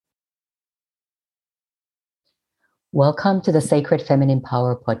Welcome to the Sacred Feminine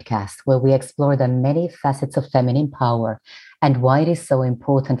Power podcast, where we explore the many facets of feminine power and why it is so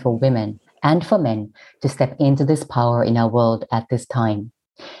important for women and for men to step into this power in our world at this time.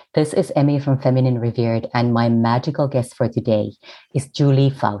 This is Emmy from Feminine Revered, and my magical guest for today is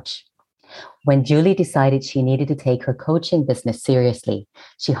Julie Fouch. When Julie decided she needed to take her coaching business seriously,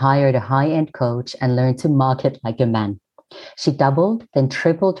 she hired a high-end coach and learned to market like a man. She doubled, then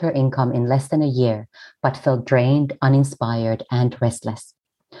tripled her income in less than a year, but felt drained, uninspired, and restless.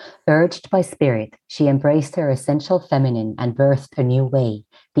 Urged by spirit, she embraced her essential feminine and birthed a new way,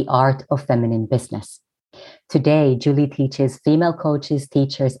 the art of feminine business. Today, Julie teaches female coaches,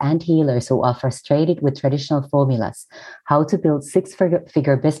 teachers, and healers who are frustrated with traditional formulas how to build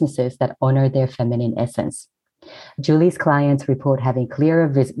six-figure businesses that honor their feminine essence. Julie's clients report having clearer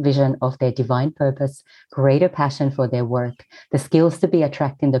vision of their divine purpose, greater passion for their work, the skills to be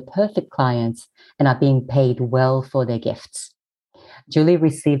attracting the perfect clients, and are being paid well for their gifts. Julie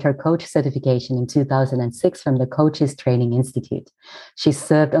received her coach certification in 2006 from the Coaches Training Institute. She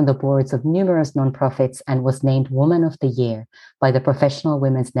served on the boards of numerous nonprofits and was named Woman of the Year by the Professional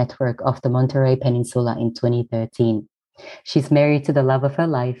Women's Network of the Monterey Peninsula in 2013. She's married to the love of her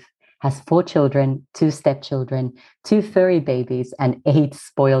life, has 4 children, 2 stepchildren, 2 furry babies, and 8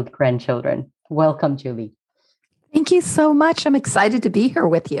 spoiled grandchildren. Welcome, Julie. Thank you so much. I'm excited to be here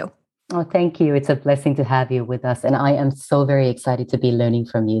with you. Oh, thank you. It's a blessing to have you with us. And I am so very excited to be learning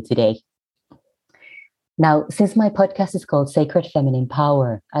from you today. Now, since my podcast is called Sacred Feminine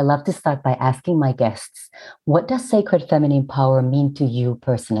Power, I love to start by asking my guests, what does sacred feminine power mean to you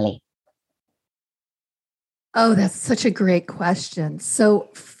personally? Oh, that's such a great question. So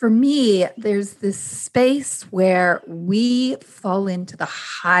for me, there's this space where we fall into the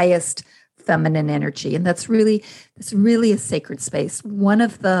highest feminine energy. And that's really a sacred space. One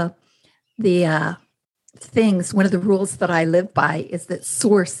of the things, one of the rules that I live by is that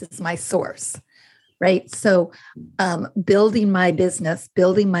source is my source, right? So building my business,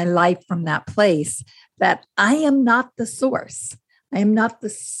 building my life from that place, that I am not the source. I am not the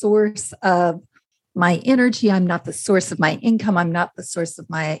source of my energy. I'm not the source of my income. I'm not the source of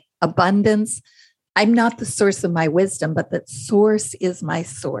my abundance. I'm not the source of my wisdom, but that source is my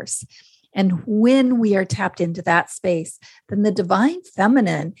source. And when we are tapped into that space, then the divine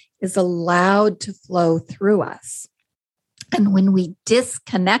feminine is allowed to flow through us. And when we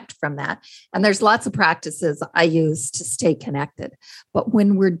disconnect from that, and there's lots of practices I use to stay connected, but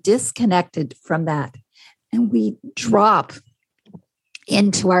when we're disconnected from that and we drop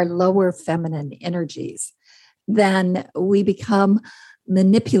into our lower feminine energies, then we become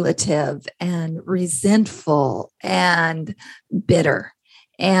manipulative and resentful and bitter.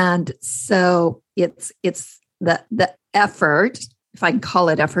 And so it's the effort, if I can call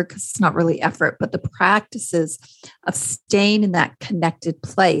it effort, because it's not really effort, but the practices of staying in that connected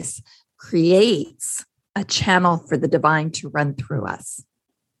place creates a channel for the divine to run through us.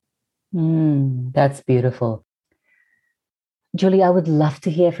 That's beautiful. Julie, I would love to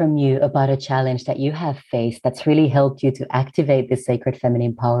hear from you about a challenge that you have faced that's really helped you to activate this sacred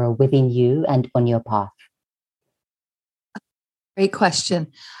feminine power within you and on your path. Great question.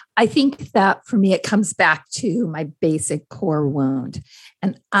 I think that for me, it comes back to my basic core wound.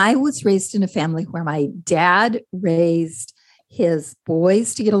 And I was raised in a family where my dad raised his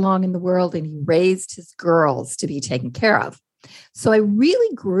boys to get along in the world, and he raised his girls to be taken care of. So I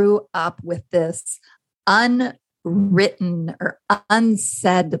really grew up with this unwritten or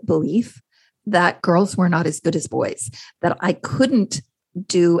unsaid belief that girls were not as good as boys, that I couldn't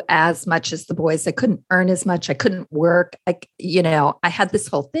do as much as the boys. I couldn't earn as much. I couldn't work. I had this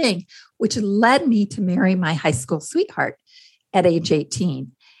whole thing, which led me to marry my high school sweetheart at age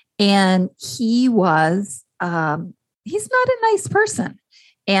 18. And he was, he's not a nice person.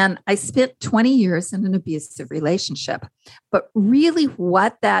 And I spent 20 years in an abusive relationship. But really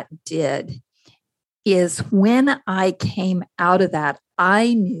what that did is when I came out of that,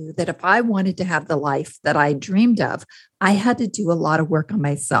 I knew that if I wanted to have the life that I dreamed of, I had to do a lot of work on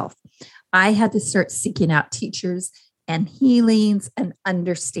myself. I had to start seeking out teachers and healings and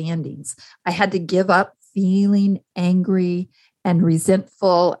understandings. I had to give up feeling angry and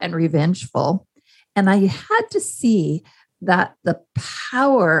resentful and revengeful. And I had to see that the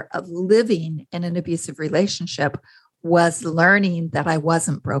power of living in an abusive relationship was learning that I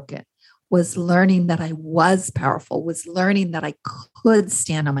wasn't broken, was learning that I was powerful, was learning that I could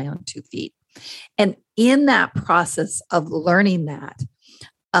stand on my own 2 feet. And in that process of learning that,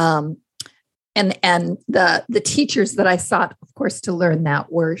 and the teachers that I sought, of course, to learn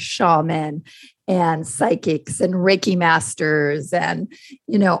that were shaman and psychics and Reiki masters and,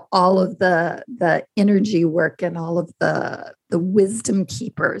 all of the energy work and all of the wisdom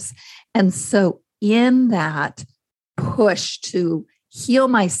keepers. And so in that push to heal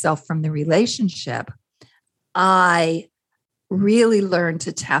myself from the relationship, I really learned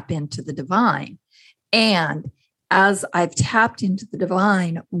to tap into the divine. And as I've tapped into the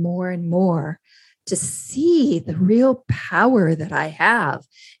divine more and more, to see the real power that I have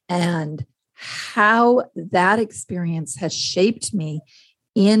and how that experience has shaped me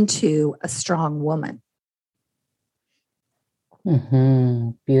into a strong woman.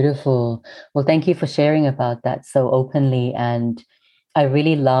 Beautiful. Well, thank you for sharing about that so openly. And I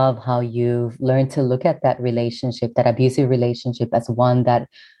really love how you've learned to look at that relationship, that abusive relationship, as one that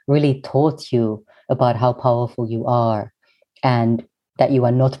really taught you about how powerful you are and that you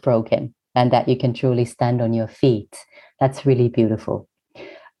are not broken and that you can truly stand on your feet. That's really beautiful.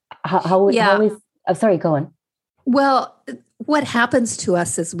 How is, oh, sorry, go on. Well, what happens to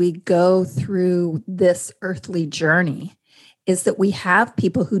us as we go through this earthly journey is that we have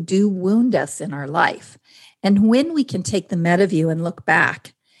people who do wound us in our life. And when we can take the meta view and look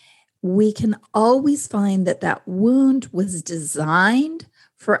back, we can always find that that wound was designed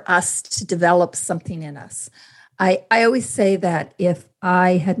for us to develop something in us. I always say that if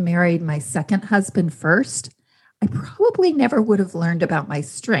I had married my second husband first, I probably never would have learned about my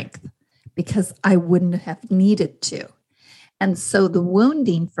strength because I wouldn't have needed to. And so the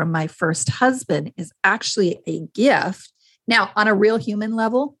wounding from my first husband is actually a gift. Now, on a real human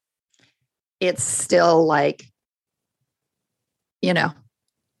level, it's still like,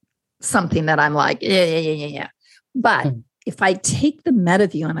 something that I'm like, yeah. But if I take the meta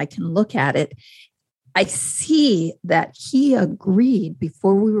view and I can look at it, I see that he agreed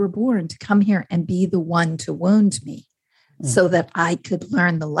before we were born to come here and be the one to wound me so that I could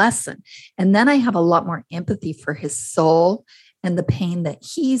learn the lesson. And then I have a lot more empathy for his soul and the pain that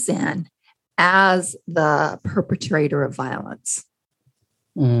he's in as the perpetrator of violence.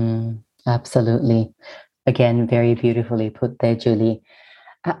 Absolutely. Again, very beautifully put there, Julie.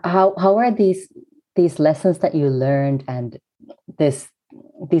 How are these lessons that you learned and these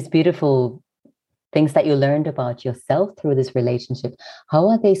beautiful things that you learned about yourself through this relationship? How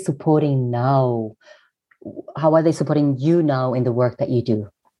are they supporting now? How are they supporting you now in the work that you do?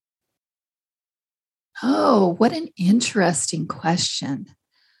 Oh, what an interesting question.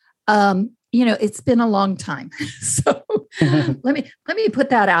 It's been a long time. So let me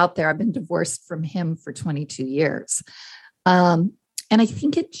put that out there. I've been divorced from him for 22 years. And I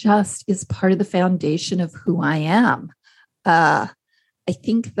think it just is part of the foundation of who I am. I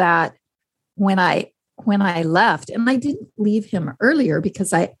think that when I left, and I didn't leave him earlier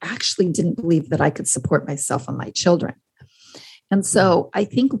because I actually didn't believe that I could support myself and my children. And so I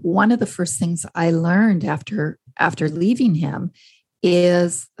think one of the first things I learned after leaving him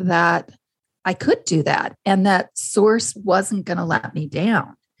is that I could do that and that source wasn't going to let me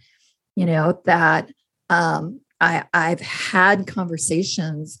down. That I've had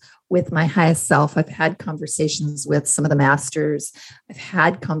conversations with my highest self. I've had conversations with some of the masters. I've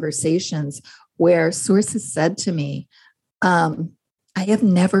had conversations where source has said to me, I have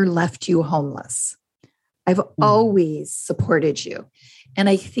never left you homeless. I've always supported you. And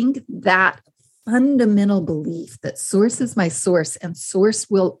I think that fundamental belief that source is my source and source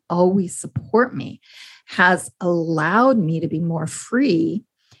will always support me has allowed me to be more free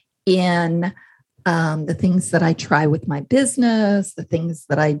in the things that I try with my business, the things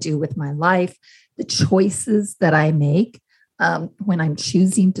that I do with my life, the choices that I make when I'm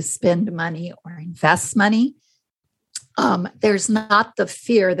choosing to spend money or invest money. There's not the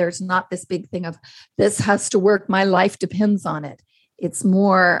fear. There's not this big thing of this has to work. My life depends on it. It's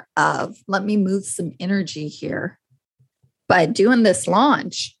more of let me move some energy here by doing this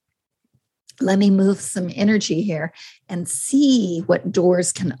launch. Let me move some energy here and see what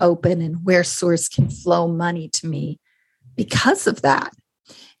doors can open and where source can flow money to me because of that.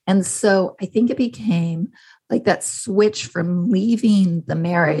 And so I think it became like that switch from leaving the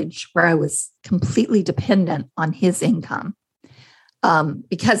marriage where I was completely dependent on his income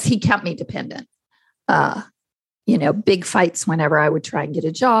because he kept me dependent. Big fights whenever I would try and get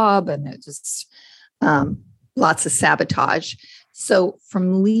a job and it just lots of sabotage. So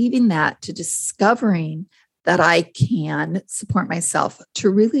from leaving that to discovering that I can support myself to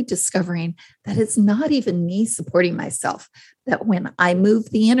really discovering that it's not even me supporting myself, that when I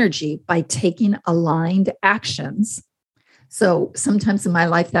move the energy by taking aligned actions. So sometimes in my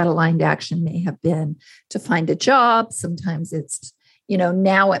life, that aligned action may have been to find a job. Sometimes it's,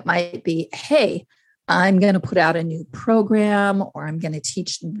 now it might be, hey, I'm going to put out a new program or I'm going to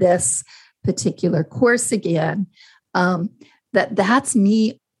teach this particular course again, that's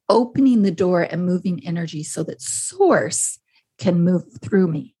me opening the door and moving energy so that source can move through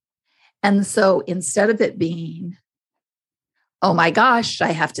me. And so instead of it being, oh my gosh,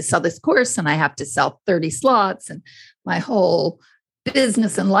 I have to sell this course and I have to sell 30 slots and my whole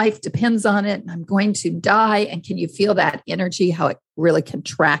business and life depends on it and I'm going to die. And can you feel that energy, how it really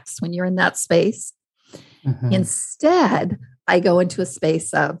contracts when you're in that space? Mm-hmm. Instead, I go into a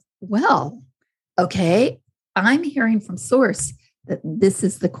space of, well, okay, I'm hearing from source that this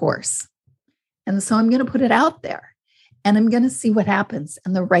is the course. And so I'm going to put it out there and I'm going to see what happens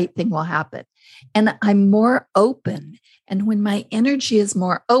and the right thing will happen. And I'm more open. And when my energy is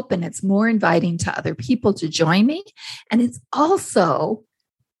more open, it's more inviting to other people to join me. And it's also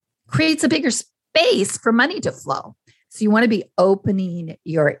creates a bigger space for money to flow. So you want to be opening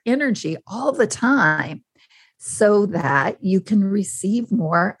your energy all the time so that you can receive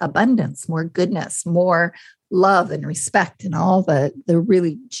more abundance, more goodness, more love and respect and all the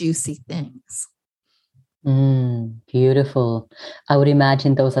really juicy things. Beautiful. I would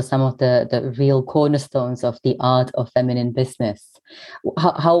imagine those are some of the real cornerstones of the art of feminine business.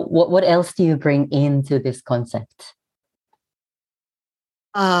 What else do you bring into this concept?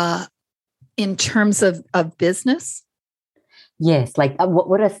 In terms of business? Yes, like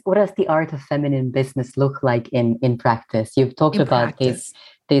what does the art of feminine business look like in practice? You've talked about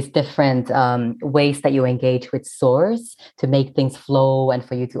these different ways that you engage with source to make things flow and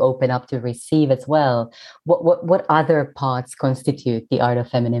for you to open up to receive as well. What other parts constitute the art of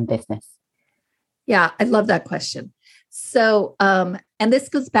feminine business? Yeah, I love that question. So, and this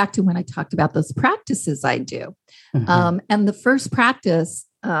goes back to when I talked about those practices I do. Mm-hmm. And the first practice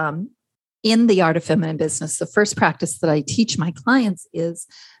in the art of feminine business, the first practice that I teach my clients is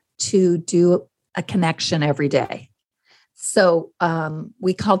to do a connection every day. So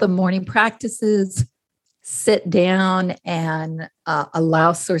we call them morning practices. Sit down and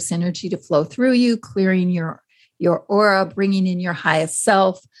allow source energy to flow through you, clearing your aura, bringing in your highest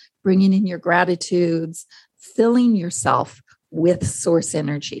self, bringing in your gratitudes, filling yourself with source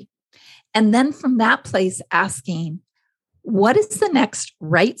energy. And then from that place, asking, what is the next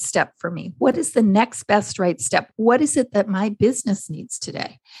right step for me? What is the next best right step? What is it that my business needs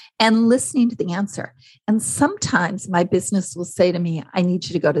today? And listening to the answer. And sometimes my business will say to me, I need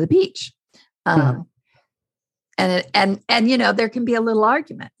you to go to the beach. And you know, there can be a little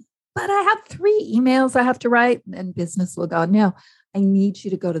argument, but I have 3 emails I have to write, and business will go, no, I need you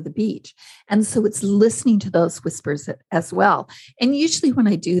to go to the beach. And so it's listening to those whispers as well. And usually when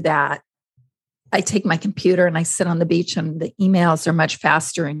I do that, I take my computer and I sit on the beach, and the emails are much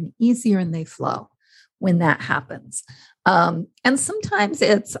faster and easier and they flow when that happens. And sometimes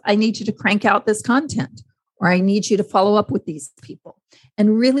it's, I need you to crank out this content, or I need you to follow up with these people,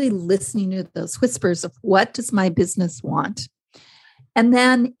 and really listening to those whispers of what does my business want? And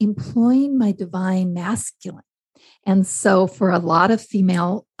then employing my divine masculine. And so for a lot of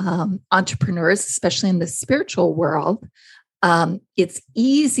female entrepreneurs, especially in the spiritual world, it's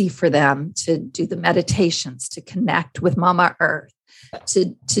easy for them to do the meditations, to connect with Mama Earth,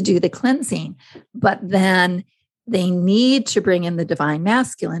 to do the cleansing, but then they need to bring in the divine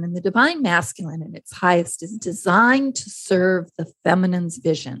masculine. And the divine masculine in its highest is designed to serve the feminine's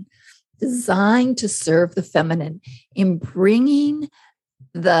vision, designed to serve the feminine in bringing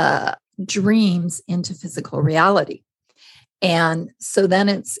the dreams into physical reality. And so then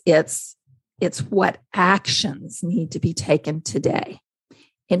it's what actions need to be taken today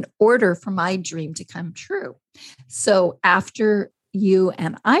in order for my dream to come true. So after you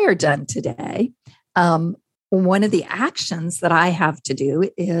and I are done today, one of the actions that I have to do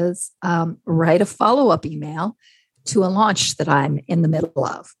is write a follow-up email to a launch that I'm in the middle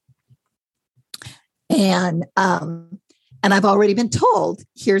of. And I've already been told,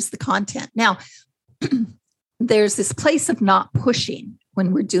 here's the content. Now, there's this place of not pushing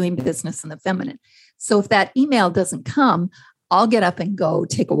when we're doing business in the feminine. So if that email doesn't come, I'll get up and go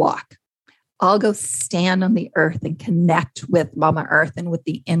take a walk. I'll go stand on the earth and connect with Mama Earth and with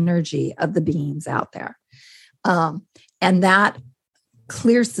the energy of the beings out there. And that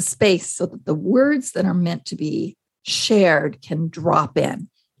clears the space so that the words that are meant to be shared can drop in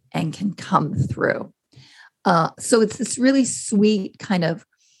and can come through. So it's this really sweet kind of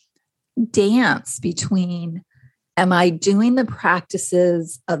dance between, am I doing the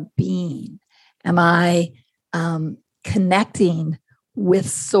practices of being? Am I connecting with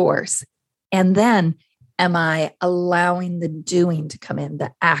source? And then am I allowing the doing to come in,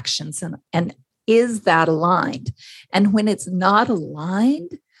 the actions? And is that aligned? And when it's not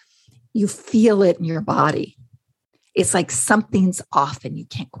aligned, you feel it in your body. It's like something's off and you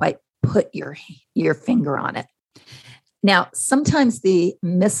can't quite put your finger on it. Now, sometimes the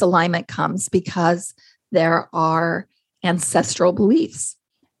misalignment comes because there are ancestral beliefs.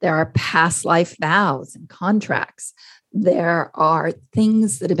 There are past life vows and contracts. There are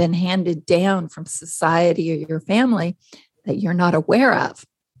things that have been handed down from society or your family that you're not aware of.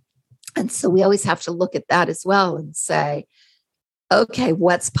 And so we always have to look at that as well and say, okay,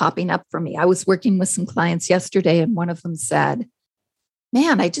 what's popping up for me? I was working with some clients yesterday, and one of them said,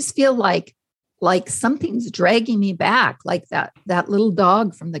 man, I just feel like something's dragging me back, like that little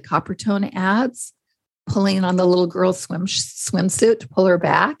dog from the Coppertone ads pulling on the little girl's swimsuit to pull her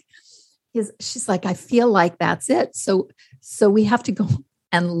back. She's like, I feel like that's it. So we have to go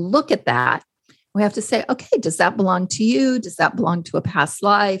and look at that. We have to say, okay, does that belong to you? Does that belong to a past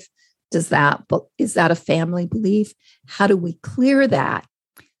life? Is that a family belief? How do we clear that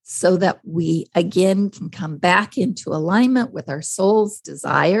so that we again can come back into alignment with our soul's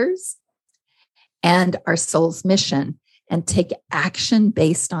desires and our soul's mission and take action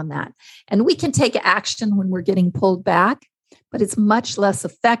based on that? And we can take action when we're getting pulled back, but it's much less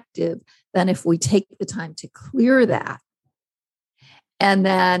effective than if we take the time to clear that and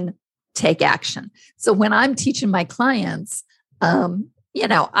then take action. So when I'm teaching my clients,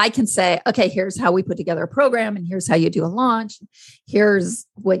 I can say, okay, here's how we put together a program, and here's how you do a launch. Here's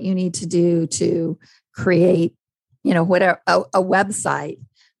what you need to do to create, whatever, a website.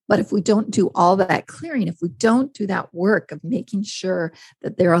 But if we don't do all that clearing, if we don't do that work of making sure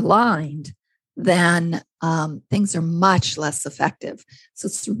that they're aligned, then things are much less effective. So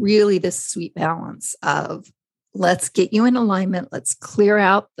it's really this sweet balance of let's get you in alignment. Let's clear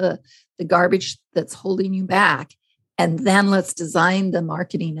out the garbage that's holding you back. And then let's design the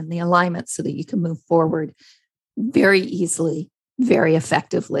marketing and the alignment so that you can move forward very easily, very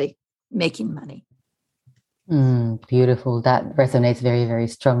effectively, making money. Beautiful. That resonates very, very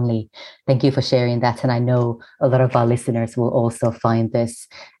strongly. Thank you for sharing that. And I know a lot of our listeners will also find this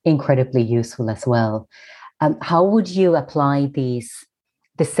incredibly useful as well. How would you apply the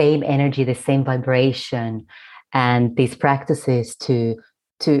same energy, the same vibration, and these practices to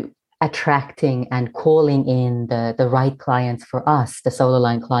attracting and calling in the right clients for us, the soul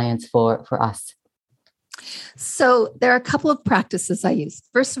aligned clients for us? So there are a couple of practices I use.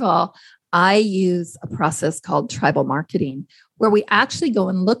 First of all, I use a process called tribal marketing, where we actually go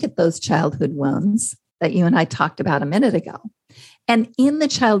and look at those childhood wounds that you and I talked about a minute ago. And in the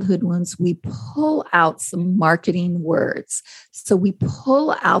childhood wounds, we pull out some marketing words. So we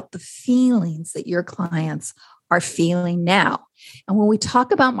pull out the feelings that your clients are feeling now. And when we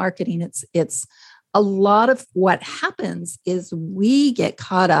talk about marketing, it's a lot of what happens is we get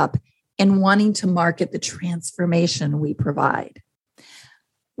caught up in wanting to market the transformation we provide.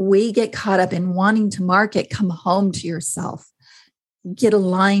 We get caught up in wanting to market, come home to yourself, get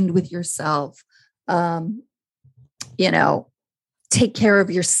aligned with yourself, take care of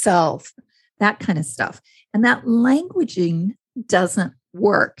yourself, that kind of stuff. And that languaging doesn't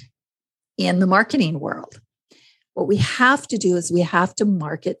work in the marketing world. What we have to do is we have to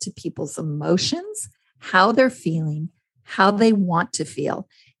market to people's emotions, how they're feeling, how they want to feel,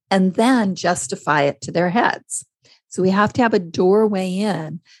 and then justify it to their heads. So we have to have a doorway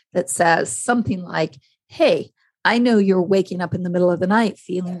in that says something like, hey, I know you're waking up in the middle of the night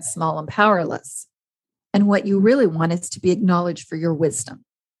feeling small and powerless. And what you really want is to be acknowledged for your wisdom.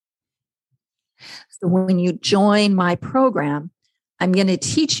 So when you join my program, I'm going to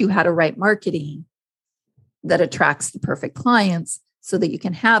teach you how to write marketing that attracts the perfect clients so that you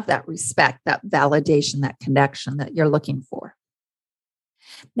can have that respect, that validation, that connection that you're looking for.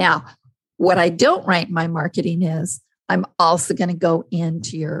 Now, what I don't write in my marketing is I'm also going to go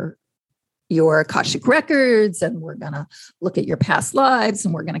into your Akashic records, and we're going to look at your past lives,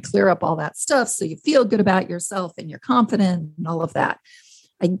 and we're going to clear up all that stuff so you feel good about yourself and you're confident and all of that.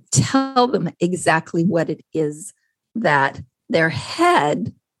 I tell them exactly what it is that their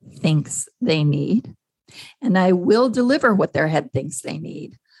head thinks they need, and I will deliver what their head thinks they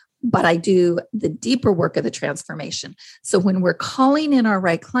need. But I do the deeper work of the transformation. So when we're calling in our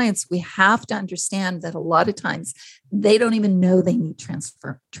right clients, we have to understand that a lot of times they don't even know they need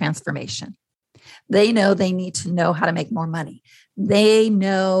transformation. They know they need to know how to make more money. They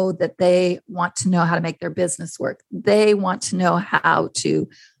know that they want to know how to make their business work. They want to know how to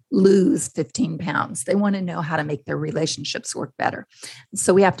lose 15 pounds. They want to know how to make their relationships work better.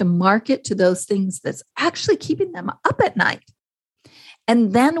 So we have to market to those things that's actually keeping them up at night.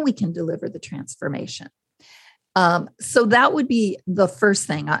 And then we can deliver the transformation. So that would be the first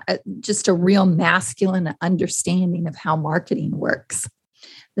thing, just a real masculine understanding of how marketing works.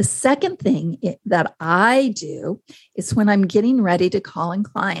 The second thing that I do is when I'm getting ready to call in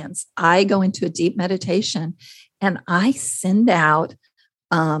clients, I go into a deep meditation and I send out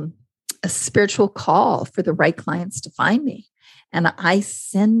a spiritual call for the right clients to find me. And I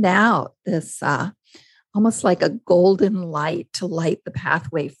send out this almost like a golden light to light the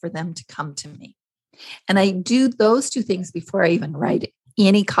pathway for them to come to me. And I do those two things before I even write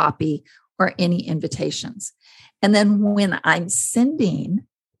any copy or any invitations. And then when I'm sending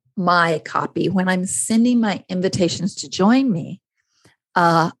my copy, when I'm sending my invitations to join me,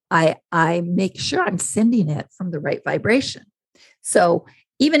 I make sure I'm sending it from the right vibration. So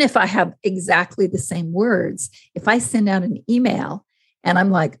even if I have exactly the same words, if I send out an email and I'm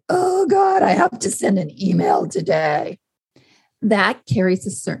like, oh God, I have to send an email today, that carries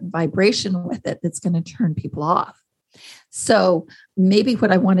a certain vibration with it that's going to turn people off. So maybe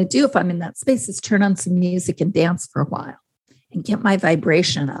what I want to do if I'm in that space is turn on some music and dance for a while and get my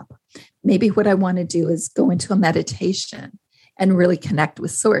vibration up. Maybe what I want to do is go into a meditation and really connect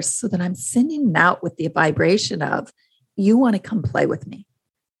with source so that I'm sending it out with the vibration of, you want to come play with me.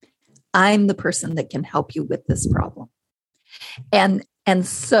 I'm the person that can help you with this problem. And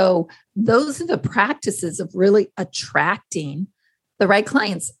so those are the practices of really attracting the right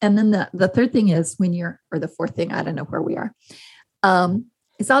clients. And then the third thing is or the fourth thing, I don't know where we are,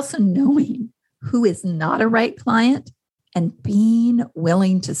 is also knowing who is not a right client and being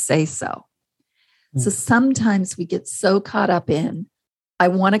willing to say so. Mm-hmm. So sometimes we get so caught up in, I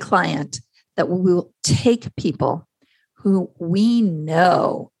want a client, that we will take people who we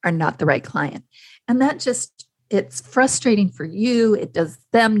know are not the right client. And that it's frustrating for you. It does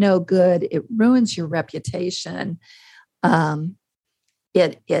them no good. It ruins your reputation. It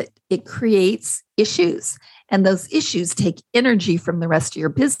creates issues. And those issues take energy from the rest of your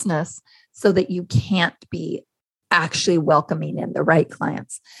business so that you can't be actually welcoming in the right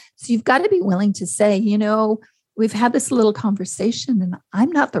clients. So you've got to be willing to say, we've had this little conversation and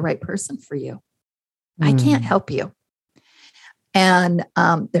I'm not the right person for you. I can't help you. And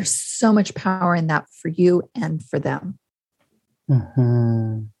there's so much power in that for you and for them.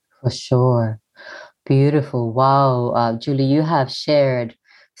 Mm-hmm. For sure. Beautiful. Wow. Julie, you have shared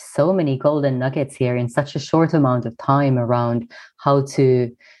so many golden nuggets here in such a short amount of time around how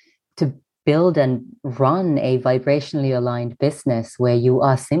to build and run a vibrationally aligned business where you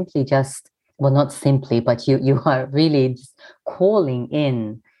are simply not simply, but you are really just calling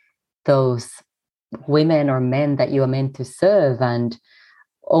in those women or men that you are meant to serve and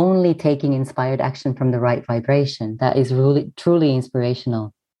only taking inspired action from the right vibration. That is really, truly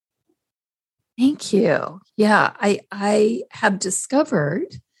inspirational. Thank you. Yeah, I have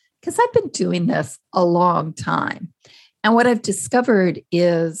discovered, because I've been doing this a long time, and what I've discovered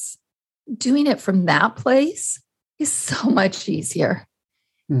is doing it from that place is so much easier.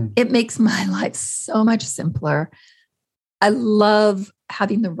 It makes my life so much simpler. I love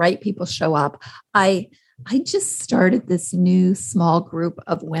having the right people show up. I just started this new small group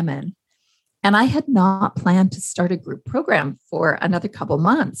of women, and I had not planned to start a group program for another couple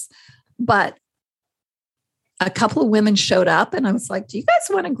months, but a couple of women showed up and I was like, do you guys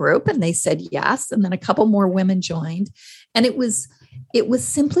want a group? And they said yes. And then a couple more women joined. And it was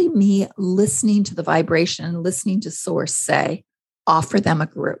simply me listening to the vibration, listening to source say, offer them a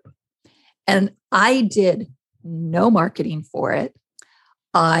group. And I did no marketing for it.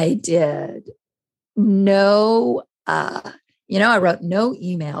 I did no, I wrote no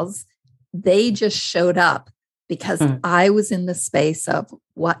emails. They just showed up because I was in the space of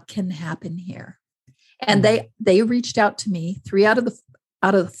what can happen here. And they reached out to me. 3 out of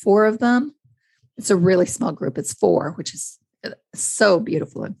the 4 of them, it's a really small group. It's 4, which is so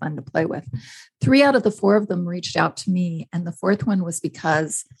beautiful and fun to play with. 3 out of the 4 of them reached out to me. And the 4th one was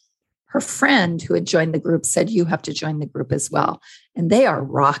because her friend who had joined the group said, you have to join the group as well. And they are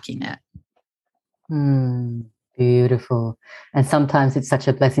rocking it. Beautiful. And sometimes it's such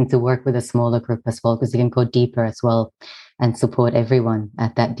a blessing to work with a smaller group as well, because you can go deeper as well and support everyone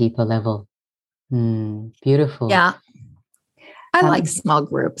at that deeper level. Beautiful. Yeah. I like small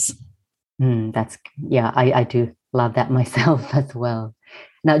groups. I do love that myself as well.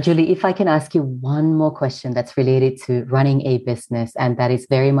 Now, Julie, if I can ask you one more question that's related to running a business, and that is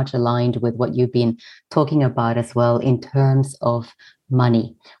very much aligned with what you've been talking about as well in terms of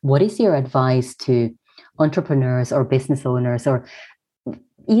money. What is your advice to entrepreneurs or business owners, or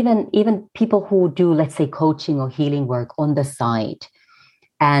even people who do, let's say, coaching or healing work on the side,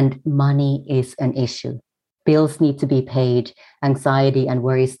 and money is an issue? Bills need to be paid, anxiety and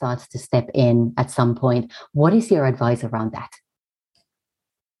worry starts to step in at some point. What is your advice around that?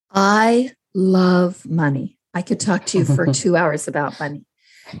 I love money. I could talk to you for 2 hours about money.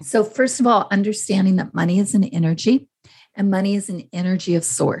 So, first of all, understanding that money is an energy and money is an energy of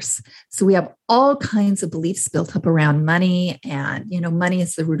source. So, we have all kinds of beliefs built up around money. And, money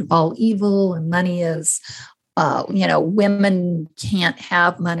is the root of all evil, and money is, women can't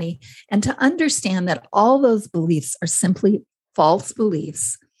have money. And to understand that all those beliefs are simply false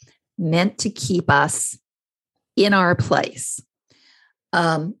beliefs meant to keep us in our place.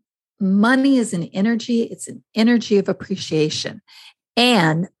 Money is an energy, it's an energy of appreciation.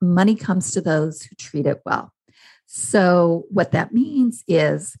 And money comes to those who treat it well. So, what that means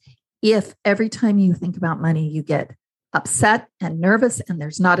is if every time you think about money, you get upset and nervous and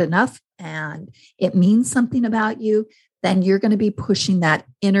there's not enough and it means something about you, then you're going to be pushing that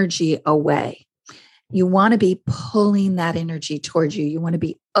energy away. You want to be pulling that energy towards you. You want to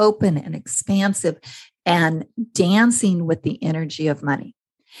be open and expansive and dancing with the energy of money.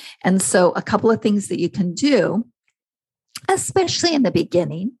 And so, a couple of things that you can do, especially in the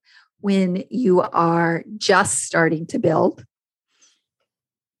beginning, when you are just starting to build,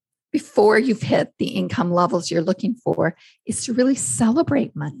 before you've hit the income levels you're looking for, is to really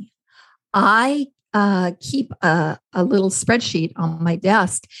celebrate money. I keep a little spreadsheet on my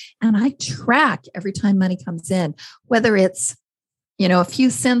desk, and I track every time money comes in, whether it's a few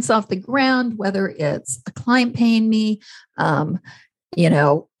cents off the ground, whether it's a client paying me, a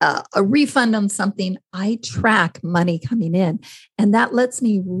refund on something. I track money coming in, and that lets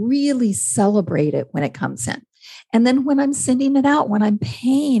me really celebrate it when it comes in. And then when I'm sending it out, when I'm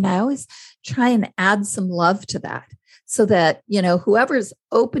paying, I always try and add some love to that so that, whoever's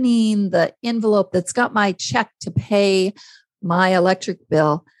opening the envelope that's got my check to pay my electric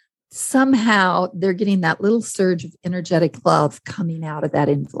bill, somehow they're getting that little surge of energetic love coming out of that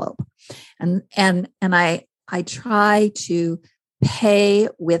envelope. And I try to pay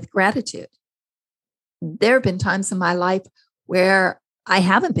with gratitude. There have been times in my life where I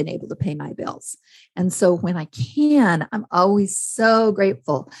haven't been able to pay my bills. And so when I can, I'm always so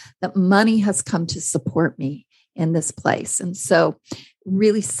grateful that money has come to support me in this place. And so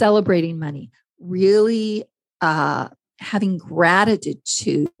really celebrating money, really having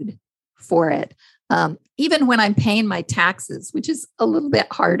gratitude for it. Even when I'm paying my taxes, which is a little bit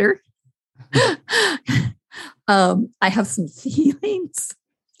harder, I have some feelings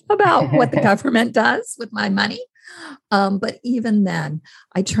about what the government does with my money. But even then,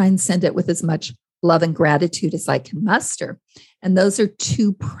 I try and send it with as much love and gratitude as I can muster. And those are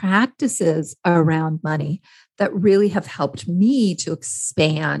two practices around money that really have helped me to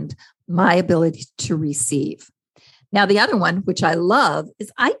expand my ability to receive. Now, the other one, which I love,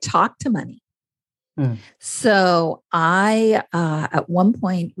 is I talk to money. So I, at one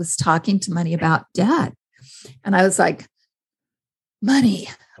point, was talking to money about debt. And I was like, money,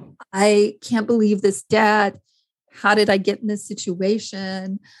 I can't believe this debt. How did I get in this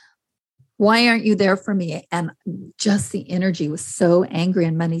situation? Why aren't you there for me? And just the energy was so angry.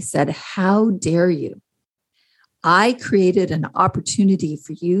 And money said, how dare you? I created an opportunity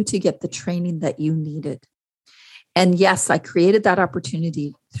for you to get the training that you needed. And yes, I created that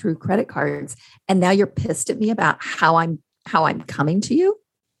opportunity through credit cards. And now you're pissed at me about how I'm coming to you.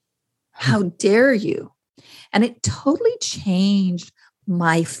 How dare you? And it totally changed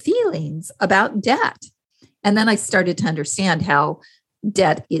my feelings about debt. And then I started to understand how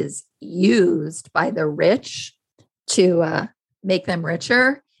debt is used by the rich to make them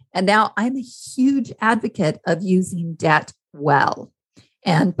richer. And now I'm a huge advocate of using debt well.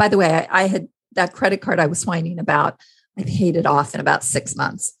 And by the way, I had that credit card I was whining about, I paid it off in about 6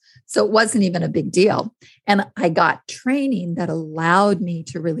 months. So it wasn't even a big deal. And I got training that allowed me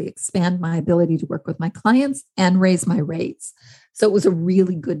to really expand my ability to work with my clients and raise my rates. So it was a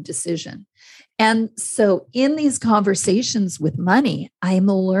really good decision. And so in these conversations with money, I'm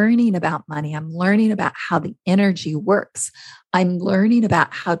learning about money. I'm learning about how the energy works. I'm learning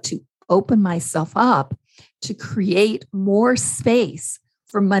about how to open myself up to create more space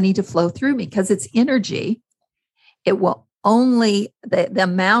for money to flow through me, because it's energy. It will only, the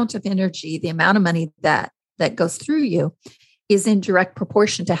amount of energy, the amount of money that goes through you is in direct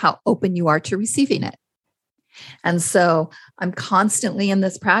proportion to how open you are to receiving it. And so I'm constantly in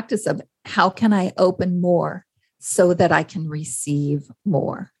this practice of how can I open more so that I can receive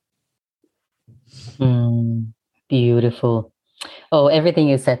more? Beautiful. Oh, everything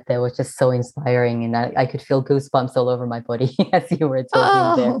you said there was just so inspiring, and I could feel goosebumps all over my body as you were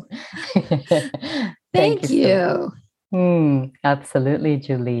talking there. Thank you. Absolutely,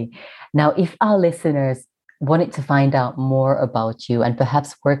 Julie. Now, if our listeners wanted to find out more about you and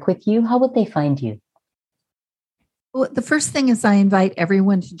perhaps work with you, how would they find you? Well, the first thing is I invite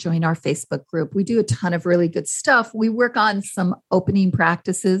everyone to join our Facebook group. We do a ton of really good stuff. We work on some opening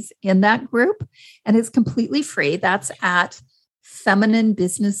practices in that group, and it's completely free. That's at Feminine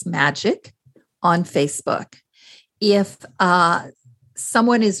Business Magic on Facebook. If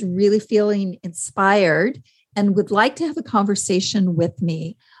someone is really feeling inspired and would like to have a conversation with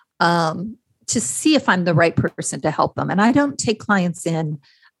me to see if I'm the right person to help them, and I don't take clients in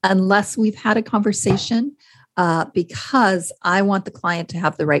unless we've had a conversation, because I want the client to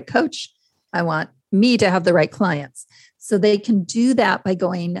have the right coach. I want me to have the right clients. So they can do that by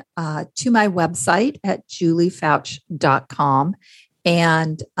going to my website at juliefouch.com.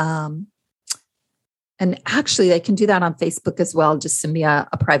 And actually, they can do that on Facebook as well. Just send me a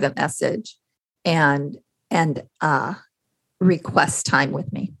private message and request time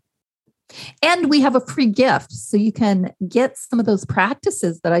with me. And we have a free gift. So you can get some of those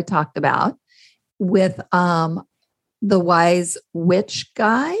practices that I talked about with the Wise Witch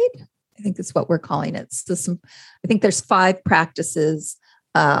Guide. I think that's what we're calling it. So I think there's 5 practices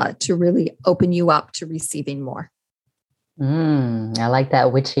to really open you up to receiving more. I like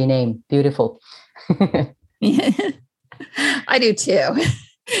that witchy name. Beautiful. I do too.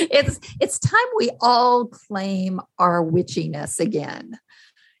 It's time we all claim our witchiness again.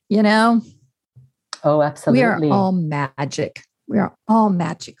 You know? Oh, absolutely. We are all magic. We are all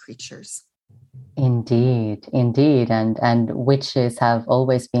magic creatures. Indeed. And witches have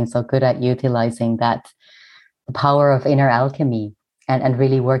always been so good at utilizing the power of inner alchemy and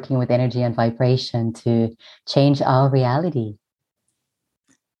really working with energy and vibration to change our reality.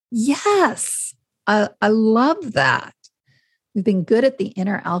 Yes. I love that. We've been good at the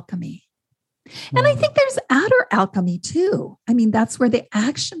inner alchemy. And I think there's outer alchemy too. I mean, that's where the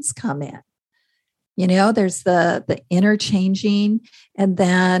actions come in. You know, there's the inner changing, and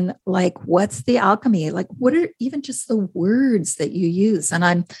then like, what's the alchemy? Like, what are even just the words that you use? And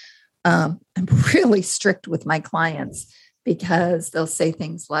I'm really strict with my clients because they'll say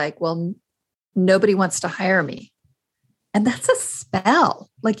things like, well, nobody wants to hire me. And that's a spell.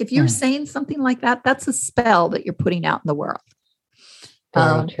 Like if you're saying something like that, that's a spell that you're putting out in the world.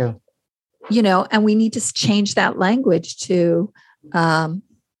 Very true. You know, and we need to change that language to, I'm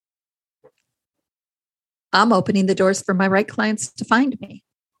opening the doors for my right clients to find me.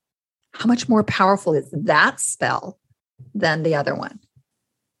 How much more powerful is that spell than the other one?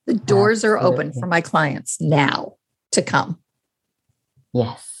 The doors are open for my clients now to come.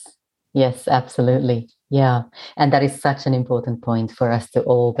 Yes, absolutely. Yeah. And that is such an important point for us to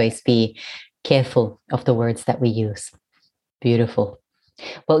always be careful of the words that we use. Beautiful.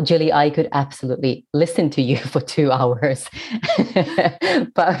 Well, Julie, I could absolutely listen to you for 2 hours,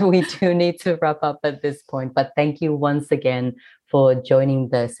 but we do need to wrap up at this point. But thank you once again for joining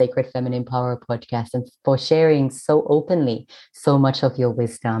the Sacred Feminine Power podcast and for sharing so openly so much of your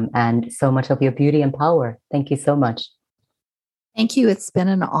wisdom and so much of your beauty and power. Thank you so much. Thank you. It's been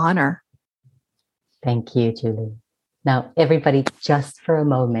an honor. Thank you, Julie. Now, everybody, just for a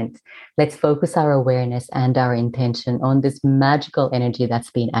moment, let's focus our awareness and our intention on this magical energy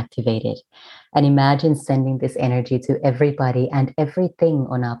that's being activated. And imagine sending this energy to everybody and everything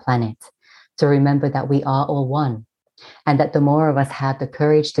on our planet to remember that we are all one. And that the more of us have the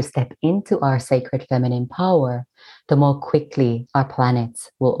courage to step into our sacred feminine power, the more quickly our planet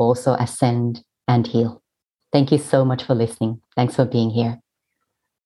will also ascend and heal. Thank you so much for listening. Thanks for being here.